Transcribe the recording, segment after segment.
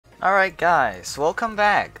Alright guys, welcome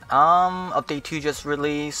back. Update 2 just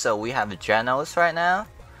released, so we have Genos right now.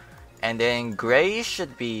 And then Gray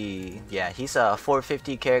should be, yeah, he's a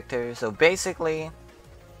 450 character, so basically,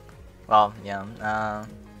 well, yeah,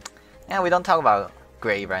 we don't talk about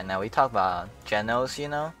Gray right now, we talk about Genos, you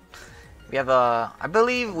know? We have I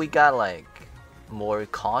believe we got like, more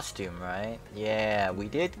costume, right? Yeah, we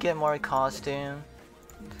did get more costume.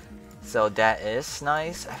 So that is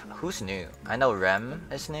nice. Who's new? I know Rem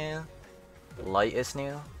is new. Light is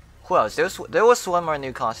new. Who else? There was one more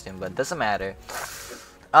new costume, but doesn't matter.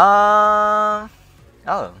 Oh,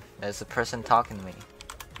 there's a person talking to me.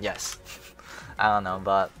 Yes. I don't know,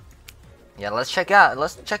 but yeah, let's check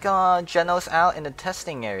Genos out in the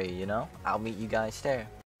testing area, you know? I'll meet you guys there.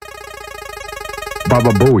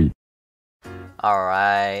 Baba Boy.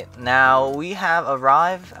 Alright, now we have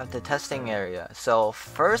arrived at the testing area. So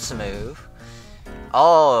first move,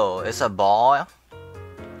 oh, it's a ball.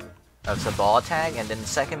 It's a ball tag, and then the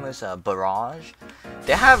second move is a barrage.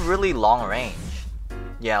 They have really long range.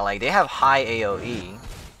 Yeah, like they have high AoE.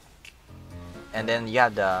 And then you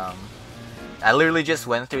have the I literally just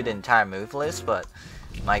went through the entire move list, but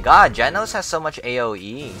my god, Genos has so much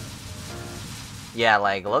AoE. Yeah,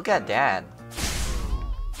 like look at that.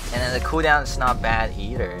 And then the cooldown is not bad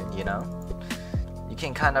either, you know? You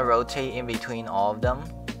can kind of rotate in between all of them.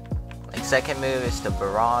 Like second move is the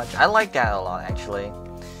barrage. I like that a lot actually.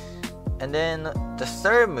 And then the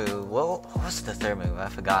third move, what was the third move? I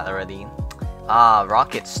forgot already. Ah,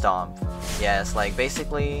 Rocket Stomp. Yeah, it's like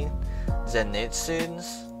basically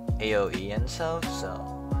Zenitsu's AoE and stuff, so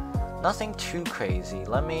nothing too crazy.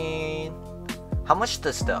 How much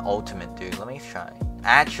does the ultimate do? Let me try.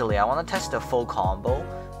 Actually, I want to test the full combo.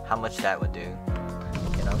 How much that would do,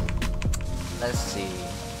 you know? Let's see.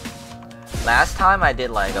 Last time I did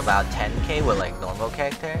like about 10k with like normal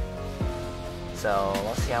character. So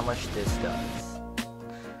let's see how much this does.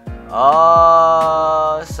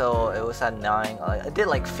 Oh, so it was at 9. I did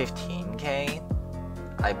like 15k,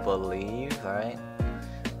 I believe. All right.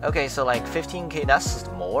 Okay, so like 15k, that's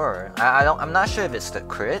more. I'm not sure if it's the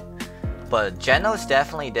crit, but Genos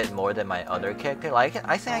definitely did more than my other character. Like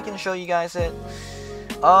I think I can show you guys it.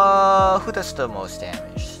 Who does the most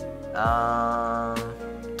damage? I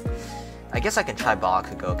guess I can try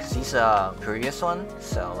Bakugo because he's a previous one.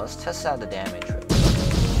 So let's test out the damage.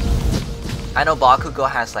 I know Bakugo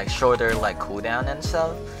has like shorter like cooldown and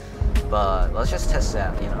stuff, but let's just test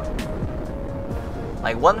that, you know.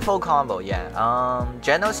 Like one full combo, yeah.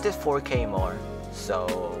 Genos did 4k more,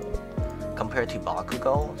 so compared to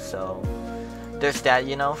Bakugo. So there's that,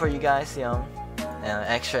 you know, for you guys, you know,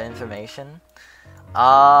 extra information.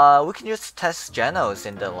 We can just test Genos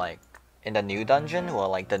in the new dungeon or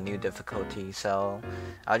like the new difficulty. So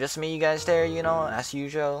I'll just meet you guys there, you know, as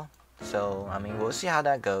usual. So I mean, we'll see how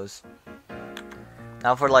that goes.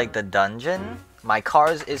 Now for like the dungeon, my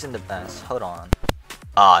cars isn't the best. Hold on.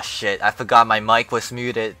 Ah, shit, I forgot my mic was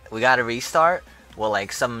muted. We gotta restart with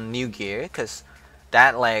like some new gear, cause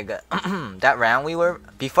that like that round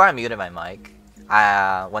before I muted my mic.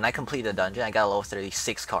 When I complete the dungeon, I got a level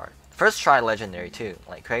 36 card. First try legendary too,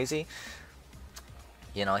 like crazy.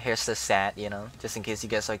 You know, here's the stat, you know, just in case you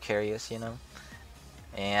guys are curious, you know.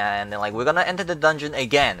 And then like we're gonna enter the dungeon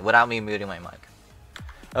again without me muting my mic.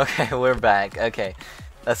 Okay, we're back. Okay,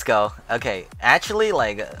 let's go. Okay, actually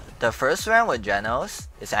like the first round with Genos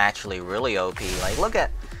is actually really OP. Like look at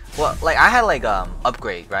like I had like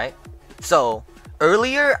upgrade, right? So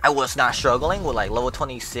earlier I was not struggling with like level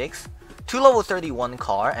 26, 2 level 31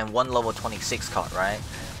 car and 1 level 26 car, right?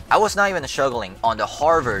 I was not even struggling on the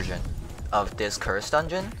hard version of this curse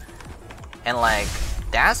dungeon, and like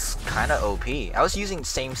that's kind of OP. I was using the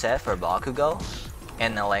same set for Bakugo,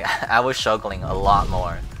 and like I was struggling a lot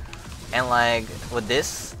more. And like with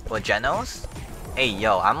Genos, hey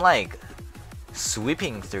yo, I'm like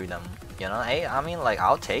sweeping through them. You know, hey, I mean like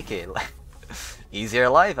I'll take it. Like easier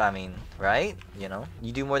life, I mean, right? You know,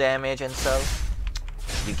 you do more damage and stuff.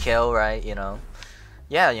 You kill, right? You know,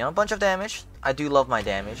 yeah, you know, a bunch of damage. I do love my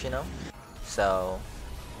damage, you know. So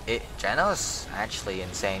Genos actually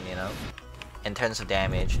insane, you know, in terms of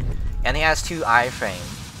damage, and he has 2 iframe.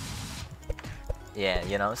 Yeah,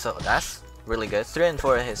 you know, so that's really good. 3 and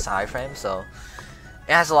 4 his iframe, so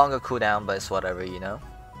it has a longer cooldown, but it's whatever, you know.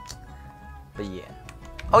 But yeah.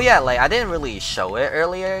 Oh yeah, like I didn't really show it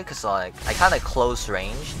earlier because like I kind of close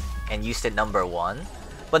range and used it number 1.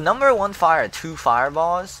 But number 1 fired 2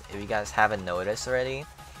 fireballs, if you guys haven't noticed already.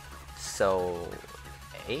 So,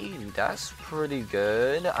 hey, that's pretty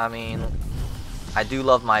good. I mean, I do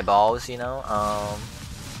love my balls, you know.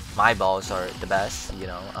 My balls are the best, you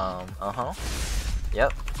know.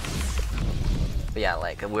 Yep. But yeah,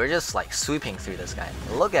 like we're just like sweeping through this guy.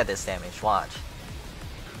 Look at this damage, watch.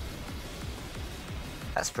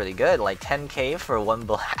 That's pretty good, like 10k for one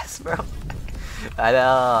blast, bro. I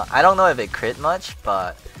don't know if it crit much,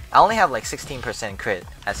 but I only have like 16% crit,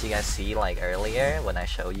 as you guys see like earlier when I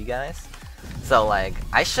showed you guys. So like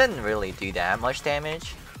I shouldn't really do that much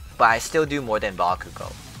damage, but I still do more than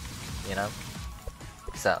Bakugo, you know.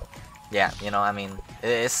 So yeah, you know, I mean,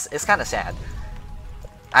 it's kind of sad.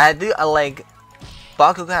 I like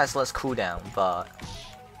Bakugo has less cooldown, but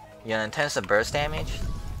you know, in terms of burst damage,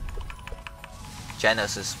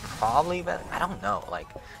 Genos is probably better. I don't know, like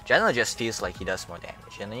Genos just feels like he does more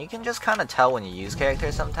damage, and you can just kind of tell when you use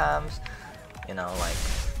characters sometimes. You know, like,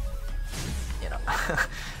 you know,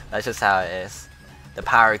 that's just how it is. The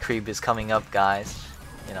power creep is coming up, guys.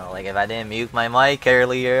 You know, like if I didn't mute my mic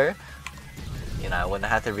earlier, you know, I wouldn't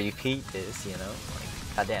have to repeat this. You know,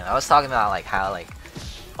 like goddamn, I was talking about like how like,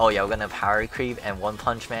 oh yeah, we're gonna power creep and One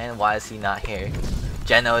Punch Man. Why is he not here?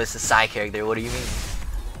 Genos is a side character. What do you mean?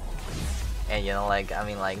 And you know, like I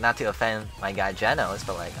mean, like not to offend my guy Genos,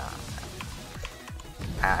 but like,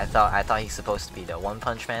 I thought he's supposed to be the One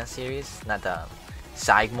Punch Man series, not the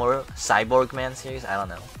Cyborg Man series. I don't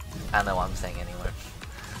know what I'm saying anymore.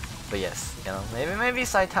 But yes, you know, maybe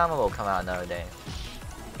Saitama will come out another day.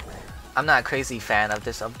 I'm not a crazy fan of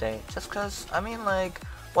this update, just cause I mean like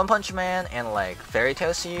One Punch Man and like Fairy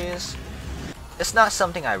Tail series, it's not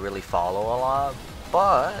something I really follow a lot,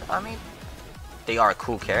 but I mean, they are a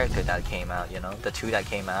cool character that came out, you know, the two that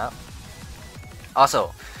came out.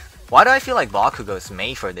 Also, why do I feel like Bakugo is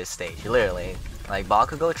made for this stage? Literally, like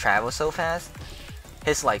Bakugo travels so fast,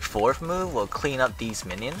 his like fourth move will clean up these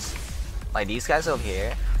minions, like these guys over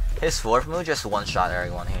here. His fourth move just one-shot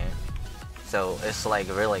everyone here, so it's like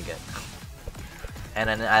really good. And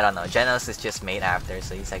then I don't know, Genos is just made after,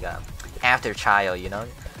 so he's like a after child, you know.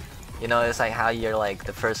 You know, it's like how you're like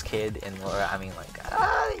the first kid in, or I mean like,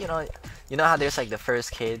 you know how there's like the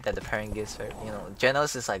first kid that the parent gives her. You know,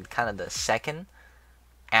 Genos is like kind of the second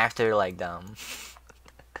after like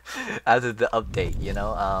after the update. You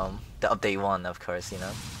know, the update 1, of course. You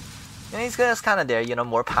know, and he's just kind of there. You know,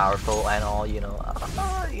 more powerful and all. You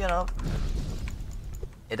know,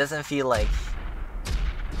 it doesn't feel like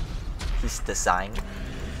he's designed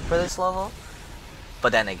for this level.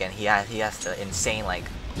 But then again, he has the insane like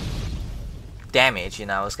damage. You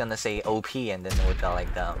know, I was gonna say OP, and then with the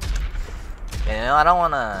like the. You know, I don't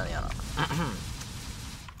wanna, you know,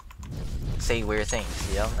 say weird things,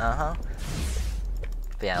 you know?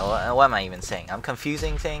 But yeah, what am I even saying? I'm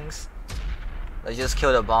confusing things. Let's just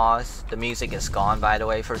kill the boss. The music is gone, by the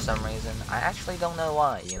way, for some reason. I actually don't know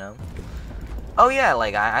why, you know? Oh yeah,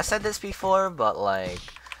 like, I said this before, but like,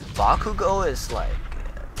 Bakugo is like,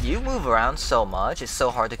 you move around so much, it's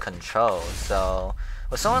so hard to control, so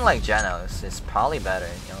with someone like Genos, it's probably better,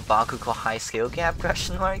 you know? Bakugo high skill cap,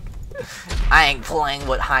 question mark? I ain't playing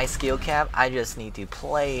with high skill cap. I just need to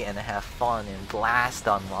play and have fun and blast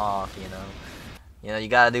them off, you know. You know, you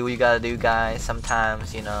gotta do what you gotta do, guys.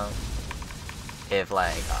 Sometimes, you know, if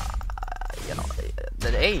like, you know,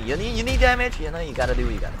 hey, you need damage, you know, you gotta do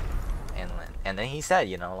what you gotta do. And then he said,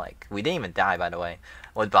 you know, like, we didn't even die, by the way.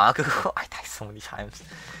 With Bakugo, I died so many times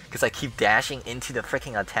because I keep dashing into the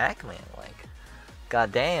freaking attack, man. Like,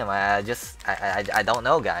 god damn, I don't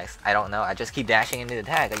know, guys. I don't know. I just keep dashing into the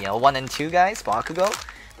attack. You know, 1 and 2, guys. Bakugo.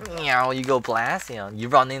 You know, you go blast. You know, you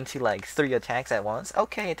run into like 3 attacks at once.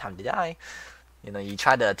 Okay, time to die. You know, you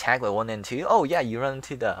try to attack with 1 and 2. Oh yeah, you run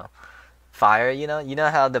into the fire. You know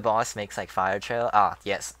how the boss makes like fire trail. Ah,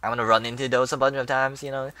 yes, I'm gonna run into those a bunch of times. You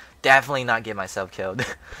know, definitely not get myself killed.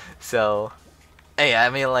 So, hey, I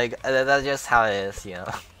mean, like that's just how it is. You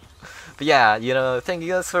know. But yeah, you know, thank you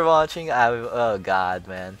guys for watching. Oh god,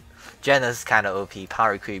 man. Genos is kind of OP.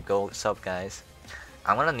 Power creep, go up, guys.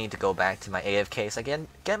 I'm gonna need to go back to my AFKs again,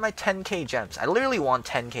 get my 10k gems. I literally want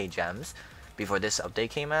 10k gems before this update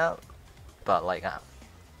came out. But like,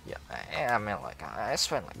 yeah, I mean, like, I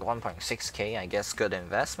spent like 1.6k. I guess good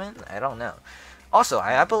investment. I don't know. Also,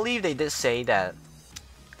 I believe they did say that.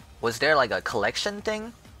 Was there like a collection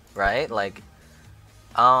thing, right? Like,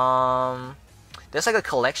 there's like a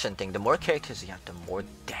collection thing. The more characters you have, the more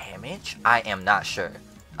damage. I am not sure.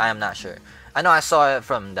 I know I saw it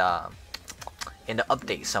from in the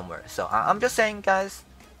update somewhere. So I'm just saying, guys.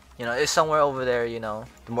 You know, it's somewhere over there. You know,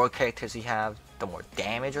 the more characters you have, the more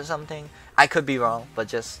damage or something. I could be wrong, but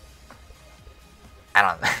just I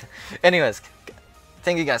don't know. Anyways,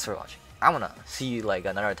 thank you guys for watching. I'm gonna see you like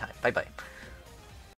another time. Bye bye.